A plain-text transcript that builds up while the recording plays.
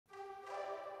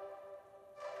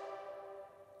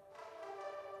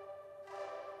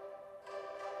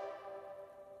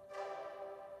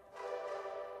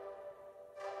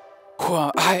Who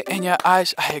am I in your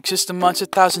eyes? I exist amongst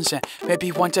 1,000s and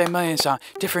maybe one day millions. I'm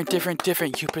different.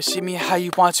 You perceive me how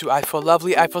you want to. I feel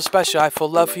lovely, I feel special, I feel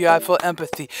love for you, I feel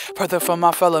empathy. Further from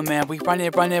my fellow man, we run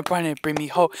it. Bring me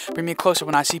hope, bring me closer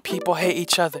when I see people hate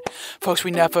each other. Folks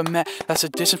we never met, that's a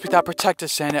distance without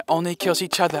protectors, and it only kills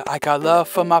each other. I got love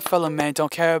for my fellow man, don't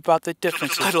care about the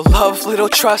differences. Little love, little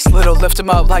trust, little lift them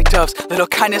up like doves. Little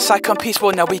kindness, I come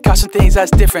peaceful, now we got some things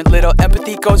that's different. Little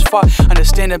empathy goes far,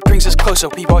 understanding brings us closer.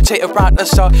 We rotate around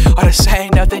us all the same,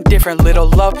 nothing different. Little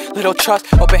love, little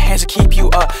trust, open hands to keep you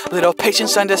up. Little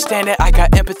patience, understanding, I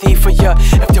got empathy for ya.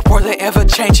 If the world ain't ever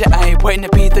changing, I ain't waiting to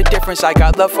be the difference. I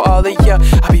got love for all of ya,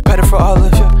 I'll be better for all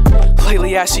of ya.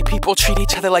 Lately I see people treat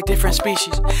each other like different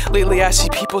species. Lately I see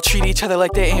people treat each other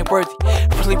like they ain't worthy.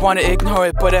 Really wanna ignore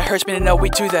it, but it hurts me to know we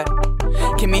do that.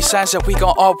 Give me signs that we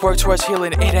gon' all work towards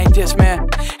healing. It ain't this man,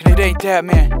 and it ain't that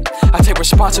man. I take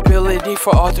responsibility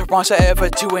for all the wrongs I ever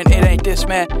do, and it ain't this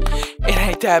man, it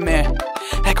ain't that man.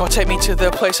 That gon' take me to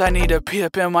the place I need to be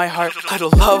up in my heart. Little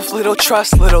love, little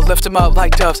trust, little lift them up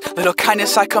like doves. Little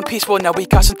kindness, I come peaceful, now we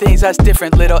got some things that's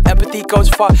different. Little empathy goes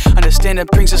far, understanding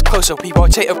brings us closer. We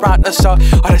rotate around us all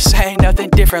the same, nothing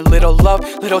different. Little love,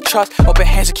 little trust, open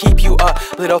hands to keep you up.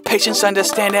 Little patience,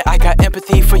 understanding, I got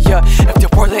empathy for ya. If the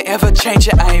world ain't ever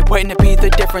changing, I ain't waiting to be the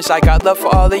difference. I got love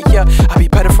for all of ya, I'll be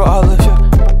better for all of ya.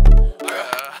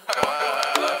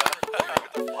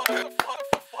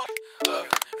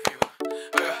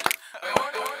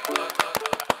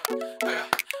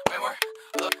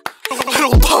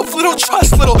 Little love, little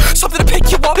trust, little something to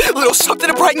pick you up, little something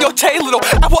to brighten your day, little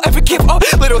I won't ever give up,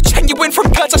 little genuine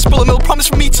from guts. I spill a little promise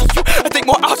from me to you. I think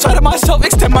more outside of myself,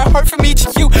 extend my heart from me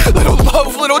to you. Little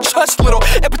love, little trust, little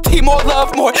empathy, more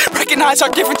love, more recognize our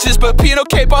differences, but being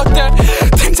okay about that.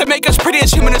 Things that make us pretty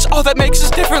as human is all that makes us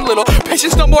different. Little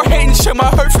patience, no more hating, share my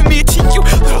heart from me to you.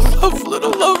 Little love,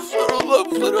 little love, little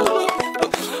love, little love,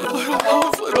 little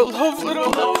love, little love,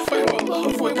 little love, way more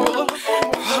love, way more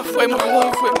love, way more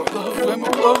love, way more love, way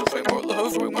more love, way more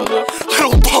love, way more love.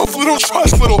 Little love, little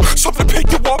trust, little something to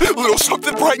pick you up, little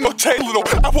something brighten your day, little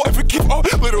I won't ever give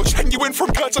up, little genuine from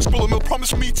guts. I spill a little promise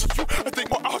from me to you. I think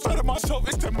more outside of myself,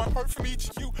 extend my heart from me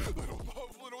to you. Little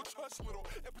love, little trust, little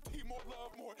empathy, more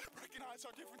love, more recognize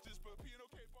our differences, but being okay.